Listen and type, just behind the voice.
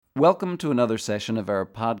Welcome to another session of our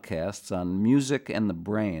podcasts on music and the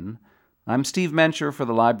brain. I'm Steve Mencher for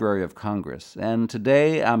the Library of Congress, and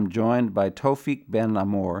today I'm joined by Tawfiq Ben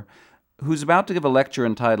Amour, who's about to give a lecture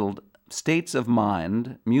entitled States of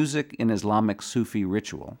Mind, Music in Islamic Sufi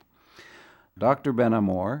Ritual. Dr. Ben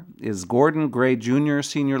Amour is Gordon Gray Jr.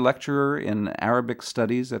 Senior Lecturer in Arabic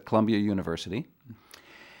Studies at Columbia University.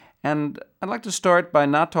 And I'd like to start by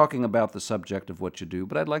not talking about the subject of what you do,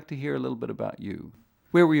 but I'd like to hear a little bit about you.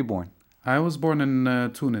 Where were you born? I was born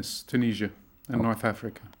in Tunisia, in North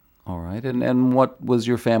Africa. All right. And what was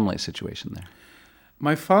your family situation there?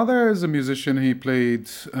 My father is a musician. He played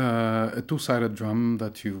a two-sided drum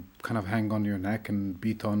that you kind of hang on your neck and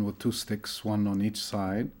beat on with two sticks, one on each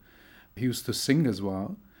side. He used to sing as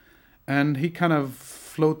well. And he kind of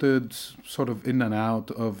floated sort of in and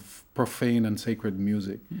out of profane and sacred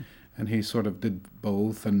music. And he sort of did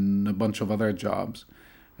both and a bunch of other jobs.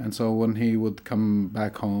 And so when he would come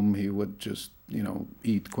back home, he would just,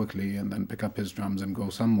 eat quickly and then pick up his drums and go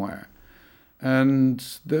somewhere. And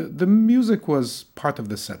the music was part of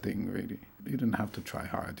the setting, really. You didn't have to try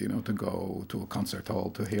hard, to go to a concert hall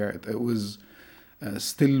to hear it. It was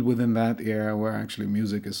still within that era where actually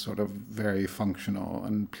music is sort of very functional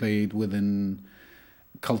and played within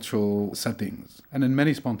cultural settings and in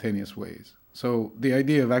many spontaneous ways. So the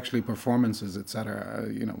idea of actually performances, etc.,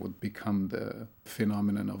 would become the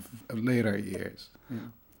phenomenon of later years.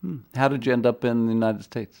 How did you end up in the United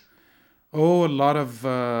States? Oh, a lot of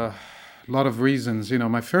reasons.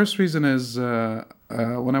 My first reason is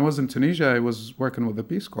when I was in Tunisia, I was working with the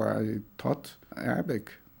Peace Corps. I taught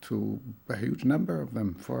Arabic to a huge number of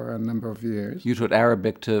them for a number of years. You taught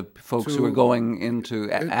Arabic to folks who were going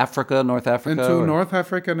into Africa, North Africa? Into North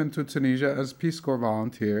Africa and into Tunisia as Peace Corps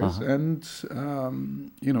volunteers. Uh-huh. And,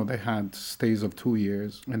 they had stays of 2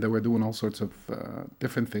 years and they were doing all sorts of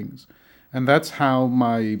different things. And that's how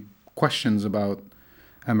my questions about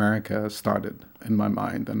America started in my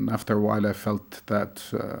mind. And after a while, I felt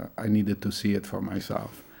that I needed to see it for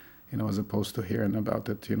myself, as opposed to hearing about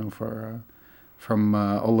it, from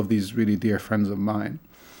all of these really dear friends of mine.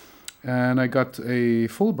 And I got a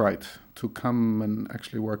Fulbright to come and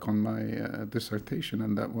actually work on my dissertation,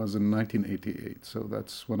 and that was in 1988. So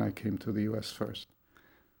that's when I came to the U.S. first.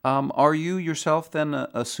 Are you yourself then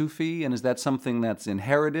a Sufi, and is that something that's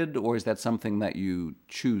inherited, or is that something that you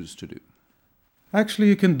choose to do? Actually,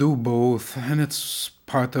 you can do both, and it's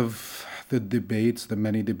part of the debates, the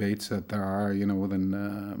many debates that there are, within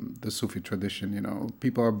the Sufi tradition.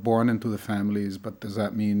 People are born into the families, but does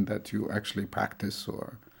that mean that you actually practice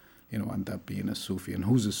or, end up being a Sufi? And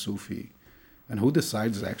who's a Sufi? And who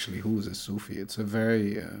decides actually who is a Sufi? It's a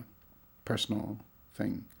very personal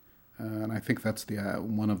thing. And I think that's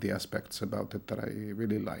one of the aspects about it that I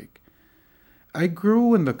really like. I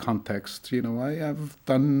grew in the context, I have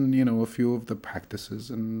done, a few of the practices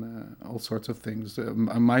and all sorts of things.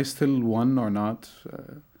 Am I still one or not?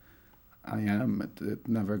 I am. It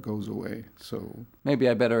never goes away. So Maybe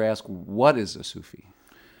I better ask, what is a Sufi?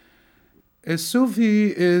 a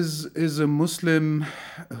Sufi is a Muslim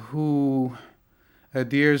who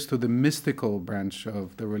adheres to the mystical branch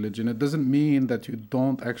of the religion. It doesn't mean that you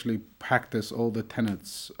don't actually practice all the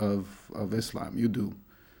tenets of Islam. You do.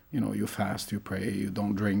 You fast, you pray, you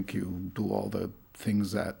don't drink, you do all the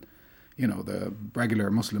things that, the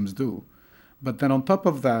regular Muslims do. But then on top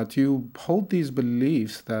of that, you hold these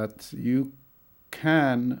beliefs that you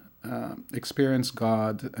can experience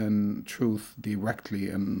God and truth directly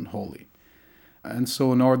and wholly. And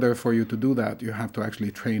so in order for you to do that, you have to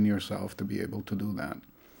actually train yourself to be able to do that.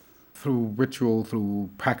 Through ritual, through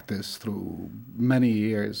practice, through many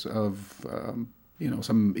years of,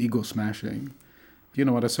 some ego smashing.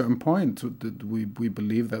 At a certain point, we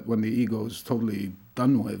believe that when the ego is totally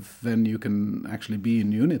done with, then you can actually be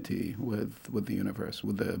in unity with the universe,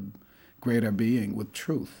 with the greater being, with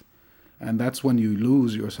truth. And that's when you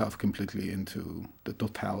lose yourself completely into the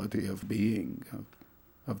totality of being,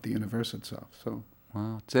 of the universe itself. So.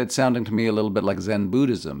 Wow. It's sounding to me a little bit like Zen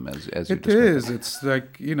Buddhism, as you It described. is. It's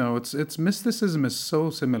like, it's mysticism is so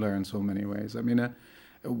similar in so many ways. I mean,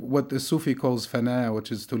 what the Sufi calls fana,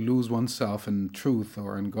 which is to lose oneself in truth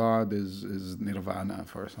or in God, is nirvana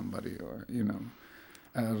for somebody, or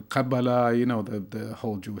Kabbalah. The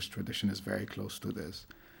whole Jewish tradition is very close to this.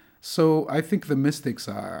 So I think the mystics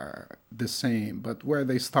are the same, but where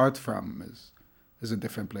they start from is a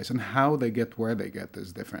different place, and how they get where they get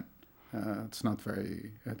is different. It's not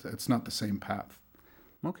the same path.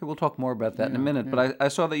 Okay, we'll talk more about that in a Yeah, minute. yeah. But I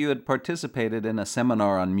saw that you had participated in a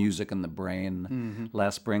seminar on music and the brain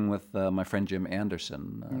last spring with my friend Jim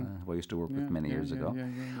Anderson, who I used to work with many years ago. Yeah.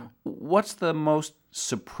 What's the most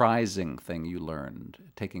surprising thing you learned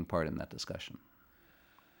taking part in that discussion?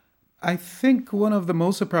 I think one of the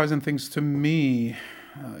most surprising things to me,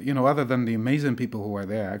 other than the amazing people who were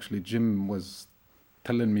there, actually, Jim was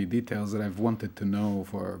telling me details that I've wanted to know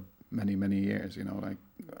for many, many years, like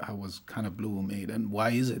how was Kind of Blue made and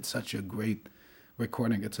why is it such a great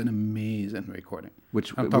recording? It's an amazing recording.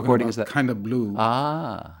 Which I'm talking recording about is that? Kind of Blue.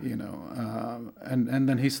 Ah, And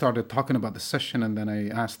then he started talking about the session, and then I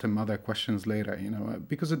asked him other questions later,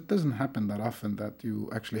 because it doesn't happen that often that you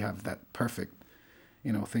actually have that perfect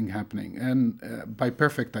thing happening. And by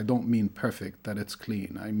perfect, I don't mean perfect, that it's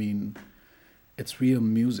clean. I mean, it's real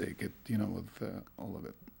music, with all of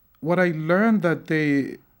it. What I learned that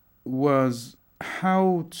day was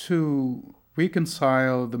how to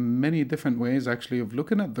reconcile the many different ways, actually, of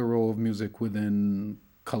looking at the role of music within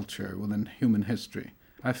culture, within human history.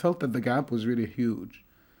 I felt that the gap was really huge,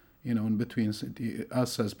 in between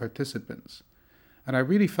us as participants. And I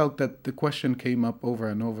really felt that the question came up over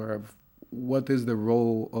and over of what is the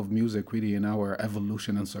role of music really in our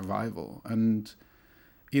evolution and survival? And,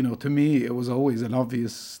 to me, it was always an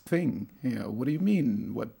obvious thing. What do you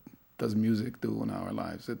mean? What does music do in our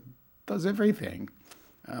lives? It does everything.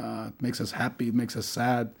 It makes us happy, it makes us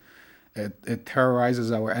sad. It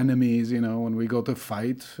terrorizes our enemies, when we go to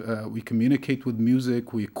fight. We communicate with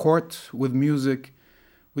music, we court with music.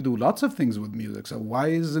 We do lots of things with music. So why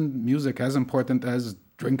isn't music as important as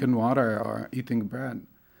drinking water or eating bread?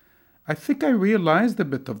 I think I realized a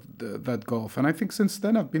bit of that gulf. And I think since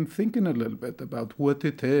then I've been thinking a little bit about what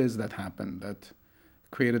it is that happened that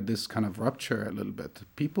created this kind of rupture a little bit.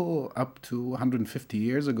 People up to 150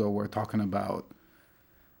 years ago were talking about,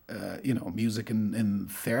 music in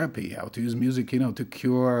therapy, how to use music, to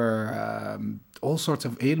cure all sorts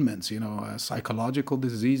of ailments, psychological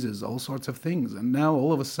diseases, all sorts of things. And now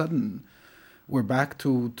all of a sudden we're back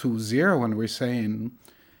to zero and we're saying,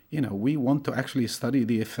 we want to actually study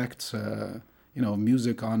the effects, of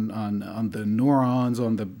music on the neurons,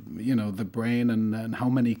 on the brain, and how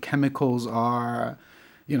many chemicals are,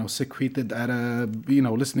 secreted at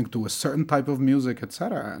listening to a certain type of music,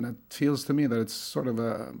 etc. And it feels to me that it's sort of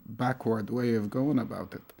a backward way of going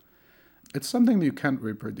about it. It's something that you can't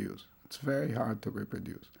reproduce. It's very hard to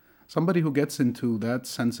reproduce. Somebody who gets into that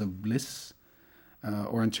sense of bliss,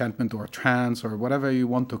 or enchantment or trance or whatever you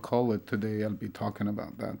want to call it today. I'll be talking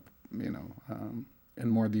about that, in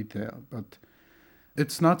more detail. But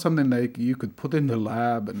it's not something like you could put in the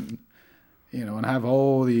lab and, and have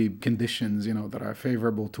all the conditions, that are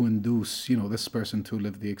favorable to induce, this person to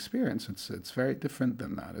live the experience. It's very different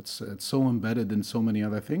than that. It's so embedded in so many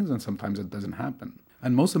other things, and sometimes it doesn't happen.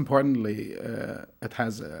 And most importantly, it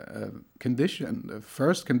has a condition. The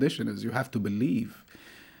first condition is you have to believe,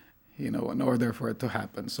 in order for it to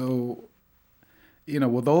happen. So,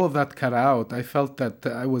 with all of that cut out, I felt that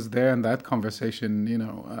I was there in that conversation,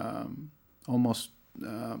 almost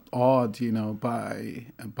awed,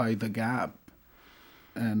 by the gap,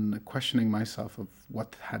 and questioning myself of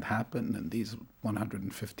what had happened in these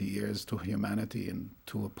 150 years to humanity, and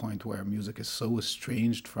to a point where music is so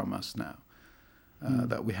estranged from us now,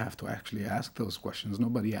 that we have to actually ask those questions.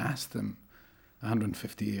 Nobody asked them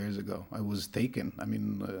 150 years ago. I was taken. I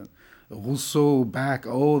mean, Rousseau back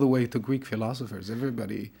all the way to Greek philosophers.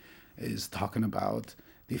 Everybody is talking about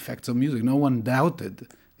the effects of music. No one doubted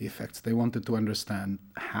the effects. They wanted to understand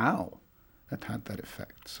how it had that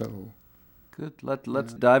effect. So, good.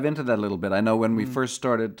 Let's dive into that a little bit. I know when we first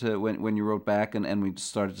started to, when you wrote back and we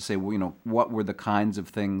started to say, well, what were the kinds of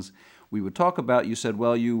things we would talk about, you said,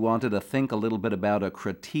 well, you wanted to think a little bit about a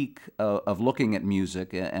critique of looking at music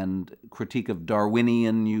and critique of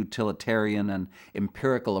Darwinian, utilitarian, and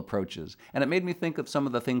empirical approaches. And it made me think of some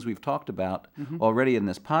of the things we've talked about already in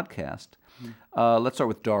this podcast. Let's start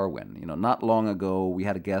with Darwin. Not long ago, we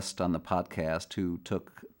had a guest on the podcast who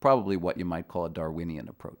took probably what you might call a Darwinian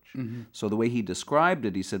approach. So the way he described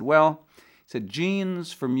it, he said,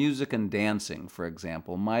 genes for music and dancing, for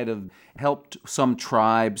example, might have helped some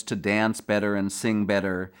tribes to dance better and sing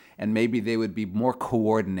better, and maybe they would be more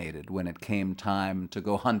coordinated when it came time to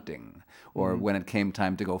go hunting or when it came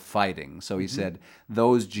time to go fighting. So he said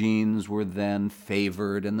those genes were then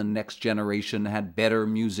favored and the next generation had better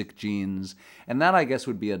music genes. And that, I guess,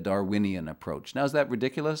 would be a Darwinian approach. Now, is that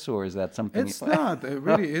ridiculous, or is that something... It's not. It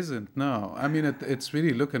really isn't, no. I mean, it's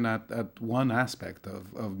really looking at one aspect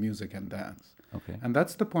of music and dance. Okay. And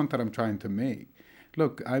that's the point that I'm trying to make.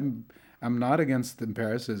 Look, I'm not against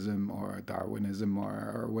empiricism or Darwinism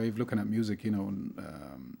or a way of looking at music,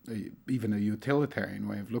 even a utilitarian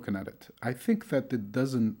way of looking at it. I think that it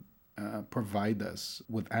doesn't provide us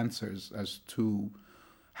with answers as to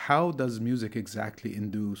how does music exactly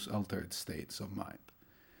induce altered states of mind.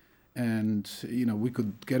 And, we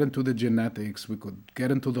could get into the genetics, we could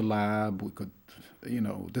get into the lab, we could,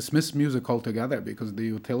 dismiss music altogether because the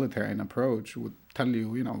utilitarian approach would tell you,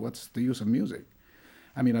 what's the use of music?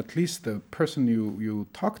 I mean, at least the person you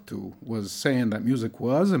talked to was saying that music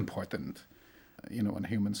was important, in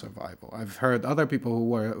human survival. I've heard other people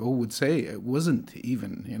who would say it wasn't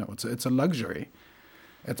even, it's a luxury.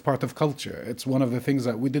 It's part of culture. It's one of the things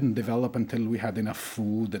that we didn't develop until we had enough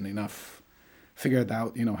food and enough figured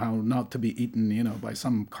out, how not to be eaten, by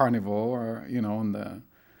some carnivore, on the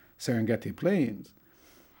Serengeti plains.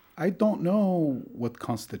 I don't know what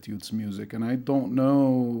constitutes music, and I don't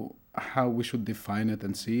know how we should define it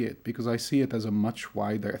and see it, because I see it as a much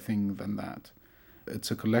wider thing than that.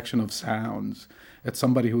 It's a collection of sounds. It's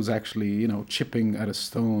somebody who's actually, chipping at a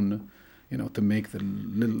stone, to make the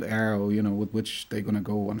little arrow, with which they're going to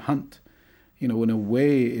go and hunt. In a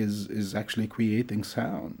way is actually creating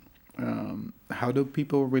sound. How do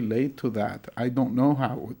people relate to that? I don't know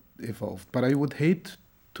how it evolved, but I would hate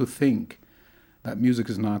to think that music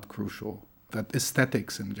is not crucial, that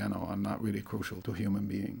aesthetics in general are not really crucial to human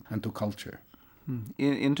being and to culture.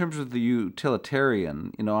 In terms of the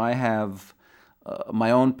utilitarian, I have my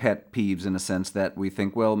own pet peeves in a sense that we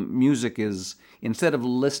think, well, music is, instead of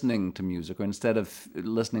listening to music or instead of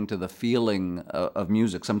listening to the feeling of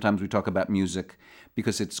music, sometimes we talk about music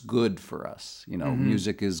because it's good for us.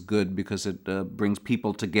 Music is good because it brings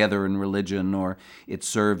people together in religion, or it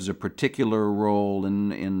serves a particular role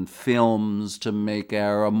in films to make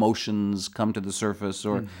our emotions come to the surface,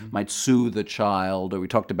 or might soothe a child, or we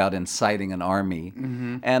talked about inciting an army.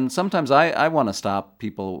 And sometimes I want to stop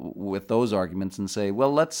people with those arguments and say,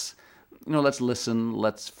 well, let's listen,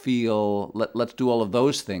 let's feel, let's do all of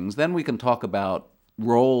those things. Then we can talk about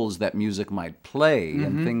roles that music might play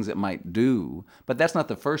and things it might do. But that's not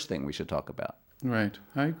the first thing we should talk about. Right.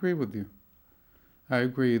 I agree with you. I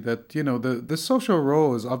agree that, the social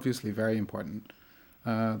role is obviously very important.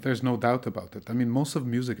 There's no doubt about it. I mean, most of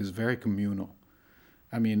music is very communal.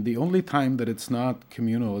 I mean, the only time that it's not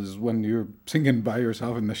communal is when you're singing by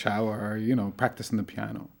yourself in the shower or, practicing the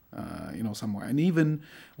piano, somewhere. And even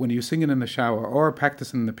when you're singing in the shower or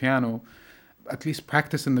practicing the piano, at least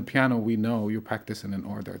practicing the piano, we know you're practicing in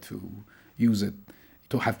order to use it,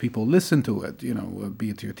 to have people listen to it, be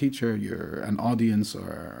it your teacher, an audience,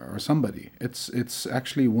 or somebody. It's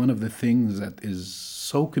actually one of the things that is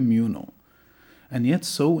so communal and yet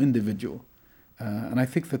so individual. And I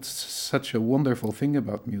think that's such a wonderful thing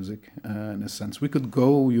about music, in a sense. We could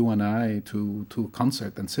go, you and I, to a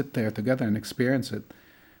concert and sit there together and experience it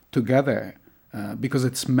together, because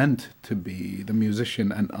it's meant to be the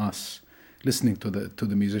musician and us listening to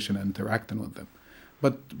the musician and interacting with them.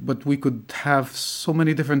 But we could have so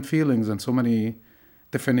many different feelings and so many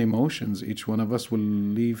different emotions. Each one of us will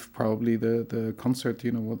leave probably the concert,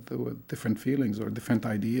 with different feelings or different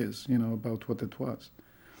ideas, about what it was.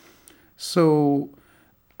 So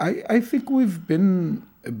I think we've been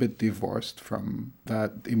a bit divorced from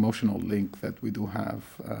that emotional link that we do have,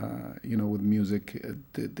 with music.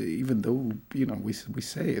 Even though, we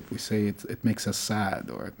say it makes us sad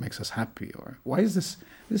or it makes us happy, or why is this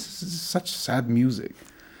is such sad music?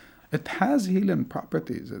 It has healing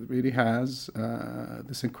properties. It really has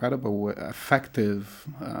this incredible, effective,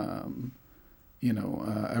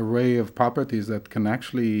 array of properties that can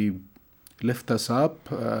actually lift us up,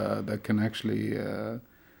 that can actually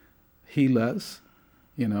heal us,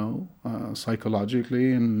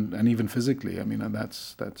 psychologically and even physically. I mean,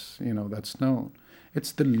 that's known.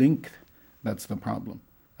 It's the link that's the problem.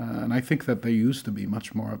 And I think that there used to be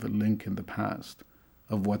much more of a link in the past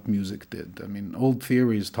of what music did. I mean, old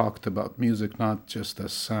theories talked about music not just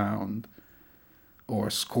as sound or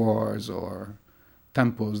scores or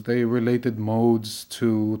tempos. They related modes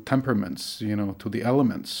to temperaments, to the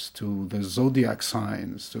elements, to the zodiac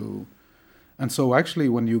signs, and so actually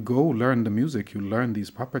when you go learn the music, you learn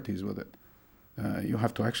these properties with it. You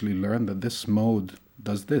have to actually learn that this mode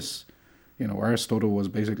does this. Aristotle was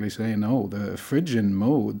basically saying, no, the Phrygian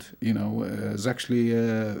mode, is actually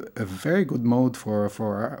a very good mode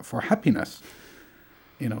for happiness.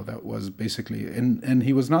 That was basically, and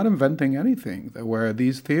he was not inventing anything. There were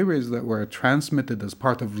these theories that were transmitted as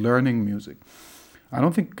part of learning music. I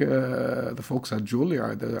don't think the folks at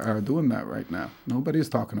Juilliard are doing that right now. Nobody's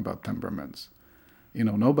talking about temperaments.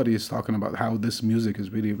 Nobody's talking about how this music is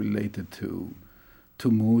really related to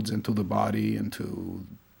moods and to the body and to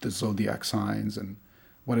the zodiac signs and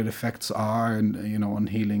what its effects are, and on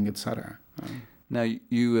healing, etc. Now,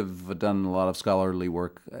 you have done a lot of scholarly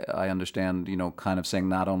work, I understand, kind of saying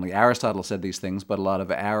not only Aristotle said these things, but a lot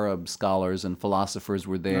of Arab scholars and philosophers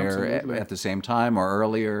were there at the same time or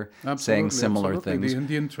earlier saying similar things. The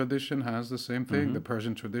Indian tradition has the same thing. The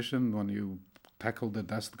Persian tradition, when you tackle the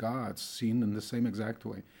dust god, it's seen in the same exact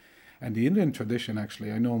way. And the Indian tradition,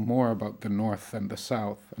 actually, I know more about the North than the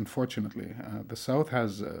South, unfortunately. The South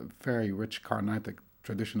has a very rich Carnatic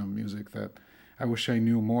tradition of music that I wish I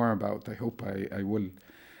knew more about. I hope I will.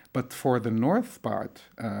 But for the North part,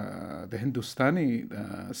 the Hindustani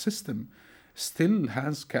system still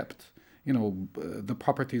has kept, the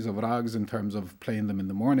properties of rags in terms of playing them in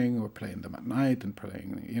the morning or playing them at night and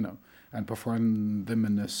playing, and perform them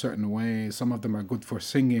in a certain way. Some of them are good for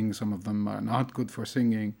singing. Some of them are not good for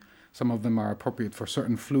singing. Some of them are appropriate for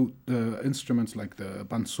certain flute instruments like the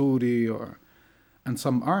bansuri, and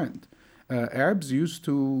some aren't. Arabs used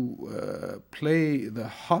to play the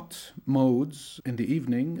hot modes in the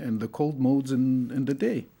evening and the cold modes in the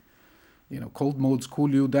day. Cold modes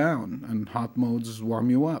cool you down and hot modes warm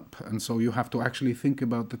you up. And so you have to actually think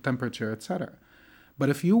about the temperature, etc. But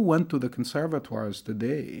if you went to the conservatoires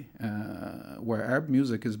today, where Arab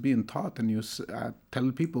music is being taught, and you tell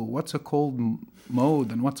people what's a cold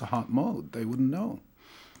mode and what's a hot mode, they wouldn't know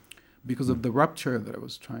because of the rupture that I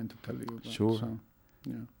was trying to tell you about. Sure. So,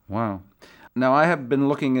 yeah. Wow. Now, I have been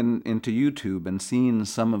looking into YouTube and seen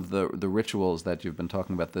some of the rituals that you've been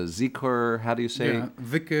talking about. The zikr, how do you say? Yeah,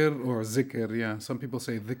 dhikr or zikr, yeah. Some people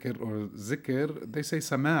say dhikr or zikr. They say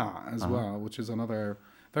sama' as well, which is another...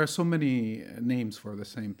 There are so many names for the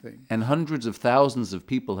same thing. And hundreds of thousands of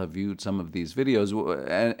people have viewed some of these videos.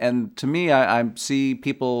 And to me, I see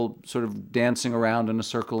people sort of dancing around in a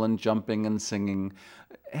circle and jumping and singing.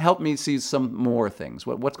 Help me see some more things.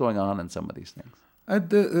 What's going on in some of these things?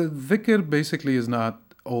 The dhikr basically is not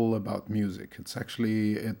all about music. It's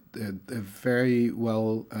actually a very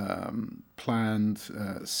well planned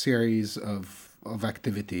series of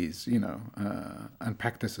activities, and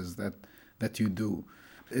practices that you do.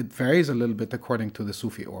 It varies a little bit according to the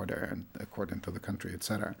Sufi order and according to the country,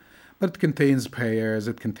 etc. But it contains prayers,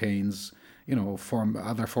 it contains,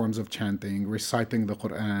 other forms of chanting, reciting the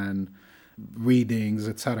Quran, readings,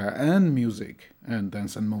 etc., and music and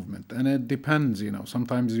dance and movement. And it depends,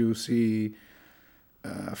 sometimes you see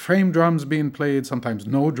frame drums being played, sometimes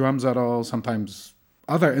no drums at all, sometimes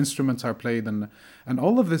other instruments are played, and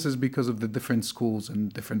all of this is because of the different schools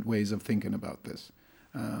and different ways of thinking about this.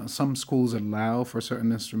 Some schools allow for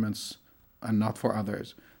certain instruments and not for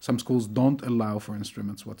others. Some schools don't allow for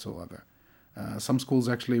instruments whatsoever. Some schools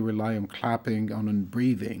actually rely on clapping and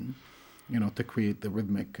breathing, to create the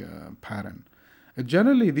rhythmic pattern.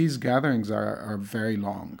 Generally, these gatherings are very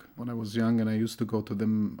long. When I was young and I used to go to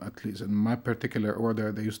them, at least in my particular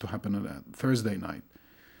order, they used to happen on a Thursday night.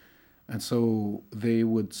 And so they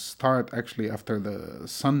would start actually after the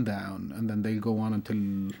sundown, and then they go on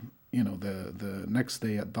until the next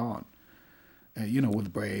day at dawn,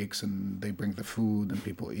 with breaks, and they bring the food and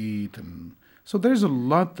people eat. And so there's a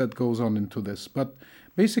lot that goes on into this. But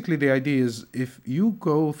basically the idea is if you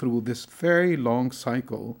go through this very long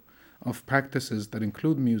cycle of practices that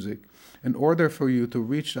include music, in order for you to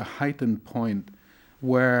reach a heightened point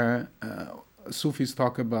where Sufis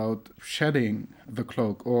talk about shedding the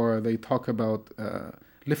cloak, or they talk about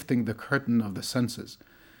lifting the curtain of the senses,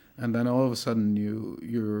 and then all of a sudden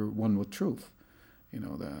you're one with truth.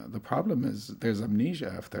 The problem is there's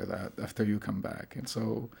amnesia after that, after you come back. And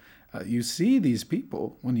so you see these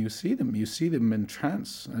people, when you see them in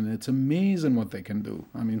trance, and it's amazing what they can do.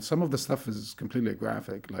 I mean, some of the stuff is completely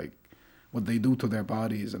graphic, like what they do to their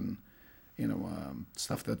bodies and,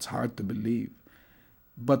 stuff that's hard to believe.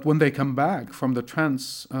 But when they come back from the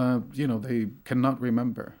trance, they cannot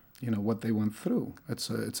remember, what they went through. It's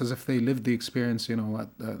as if they lived the experience,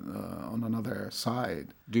 on another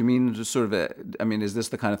side. Do you mean just sort of is this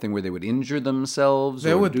the kind of thing where they would injure themselves?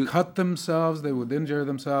 They would cut themselves, they would injure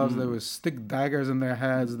themselves, they would stick daggers in their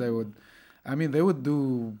heads, they would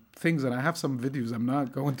do things, and I have some videos I'm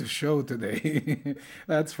not going to show today.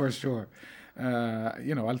 That's for sure.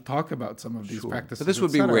 I'll talk about some of these practices. But this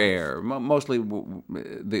would be rare. Mostly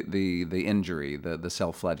the injury, the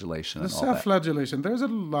self-flagellation. The self-flagellation. There's a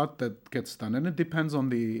lot that gets done, and it depends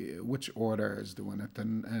on which order is doing it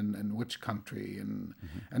and which country, and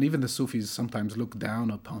even the Sufis sometimes look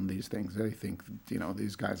down upon these things. They think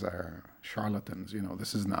these guys are charlatans.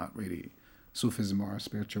 This is not really Sufism or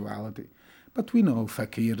spirituality. But we know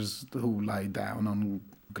fakirs who lie down on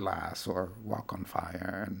glass or walk on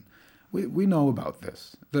fire, and We know about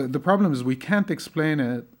this. The problem is we can't explain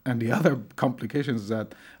it, and the other complication is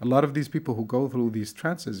that a lot of these people who go through these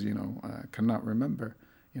trances, cannot remember,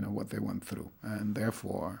 what they went through, and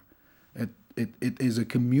therefore, it is a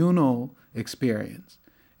communal experience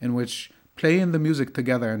in which playing the music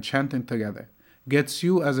together and chanting together gets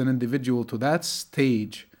you as an individual to that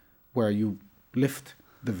stage where you lift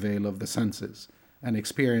the veil of the senses and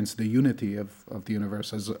experience the unity of the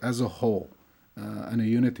universe as a whole. And a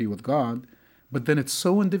unity with God, but then it's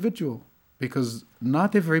so individual because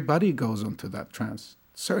not everybody goes into that trance.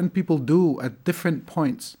 Certain people do at different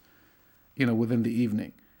points, within the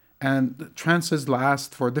evening. And trances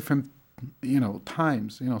last for different,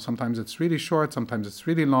 times. Sometimes it's really short, sometimes it's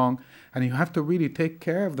really long, and you have to really take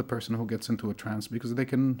care of the person who gets into a trance because they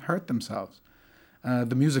can hurt themselves.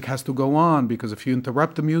 The music has to go on because if you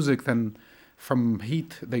interrupt the music, then from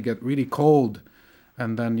heat they get really cold.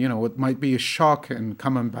 And then, it might be a shock in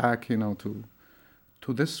coming back, to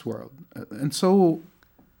this world. And so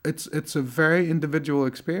it's a very individual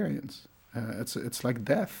experience. It's like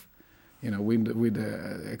death. We'd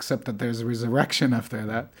accept that there's a resurrection after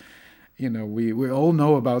that. We all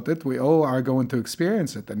know about it. We all are going to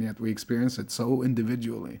experience it, and yet we experience it so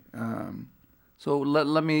individually. So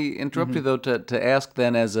let me interrupt you, though, to ask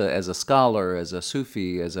then, as a scholar, as a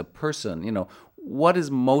Sufi, as a person, what is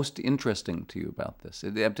most interesting to you about this?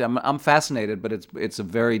 I'm fascinated, but it's a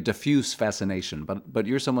very diffuse fascination. But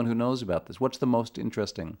you're someone who knows about this. What's the most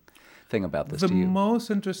interesting thing about this to you? The most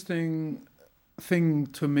interesting thing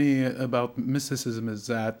to me about mysticism is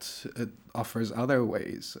that it offers other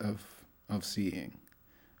ways of seeing,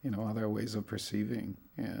 other ways of perceiving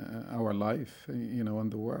our life,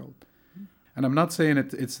 and the world. And I'm not saying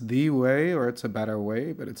it's the way or it's a better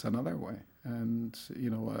way, but it's another way. And,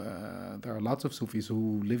 there are lots of Sufis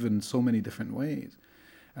who live in so many different ways.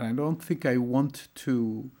 And I don't think I want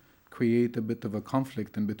to create a bit of a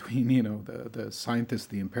conflict in between, the scientist,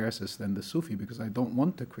 the empiricist, and the Sufi, because I don't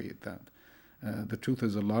want to create that. The truth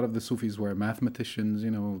is a lot of the Sufis were mathematicians,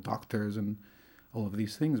 doctors, and all of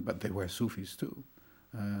these things, but they were Sufis too.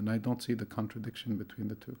 And I don't see the contradiction between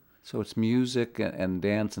the two. So it's music and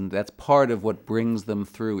dance, and that's part of what brings them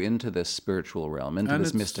through into this spiritual realm, into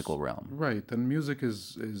this mystical realm. Right, and music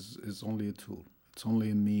is only a tool. It's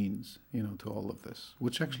only a means, to all of this,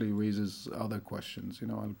 which actually raises other questions,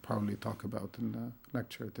 I'll probably talk about in the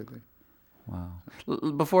lecture today. Wow.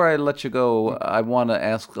 Before I let you go, I want to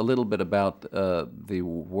ask a little bit about the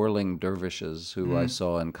whirling dervishes who I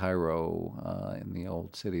saw in Cairo, in the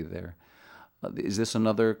old city there. Is this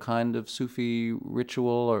another kind of Sufi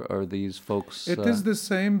ritual, or are these folks... It is the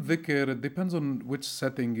same dhikr. It depends on which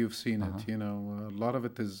setting you've seen it, A lot of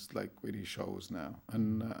it is like really shows now.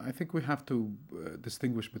 And I think we have to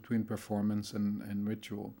distinguish between performance and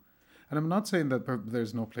ritual. And I'm not saying that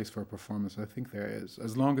there's no place for performance. I think there is,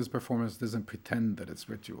 as long as performance doesn't pretend that it's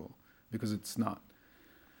ritual, because it's not.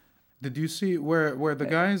 Did you see where the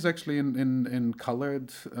guys actually in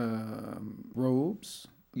colored robes...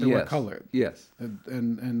 They were colored. Yes.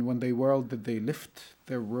 And when they whirled, did they lift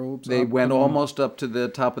their robes They up? went almost up to the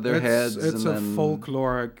top of their heads. It's a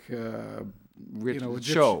folkloric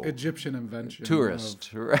show. Egyptian invention.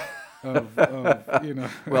 Tourist.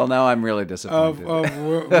 Well, now I'm really disappointed. Of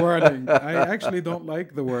whirling. I actually don't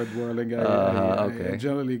like the word whirling. I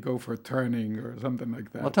generally go for turning or something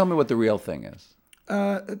like that. Well, tell me what the real thing is.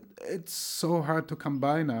 It's so hard to come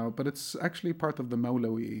by now, but it's actually part of the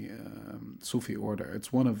Mawlawi Sufi order.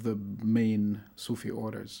 It's one of the main Sufi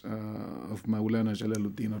orders of Mawlana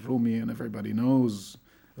Jalaluddin al-Rumi, and everybody knows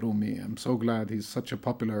Rumi. I'm so glad he's such a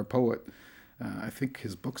popular poet. I think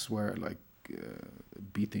his books were like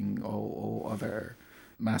beating all other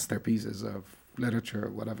masterpieces of literature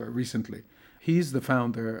or whatever recently. He's the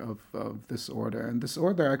founder of this order, and this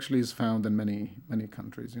order actually is found in many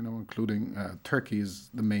countries, including Turkey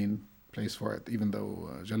is the main place for it, even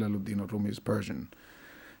though Jalaluddin al-Rumi is Persian,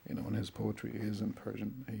 and his poetry is in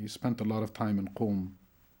Persian. He spent a lot of time in Qom,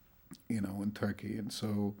 in Turkey, and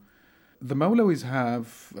so the Mawlawis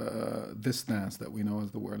have this dance that we know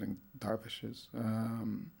as the whirling dervishes.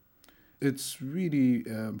 It's really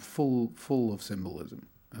full of symbolism.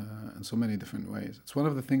 In so many different ways. It's one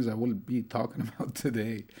of the things I will be talking about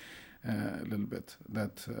today a little bit.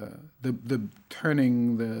 That the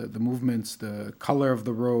turning, the movements, the color of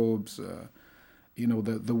the robes,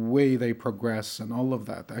 the way they progress, and all of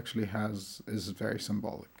that actually is very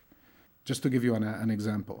symbolic. Just to give you an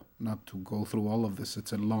example, not to go through all of this,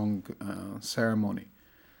 it's a long ceremony.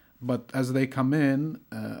 But as they come in,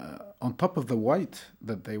 on top of the white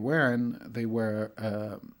that they wear, they wear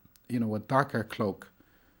a darker cloak.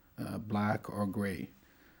 Black or gray,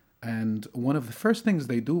 And one of the first things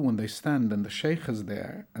they do when they stand and the sheikh is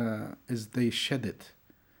there is they shed it.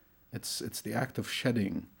 It's the act of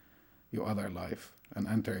shedding your other life and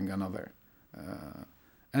entering another.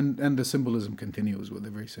 And the symbolism continues with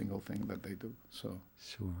every single thing that they do. So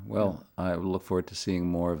sure. Well, I look forward to seeing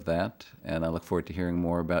more of that, and I look forward to hearing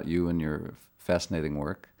more about you and your fascinating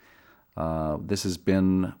work. This has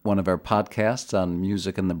been one of our podcasts on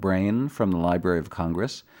music and the brain from the Library of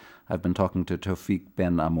Congress. I've been talking to Tawfiq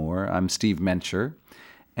Ben Amour. I'm Steve Mencher,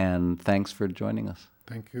 and thanks for joining us.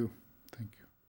 Thank you.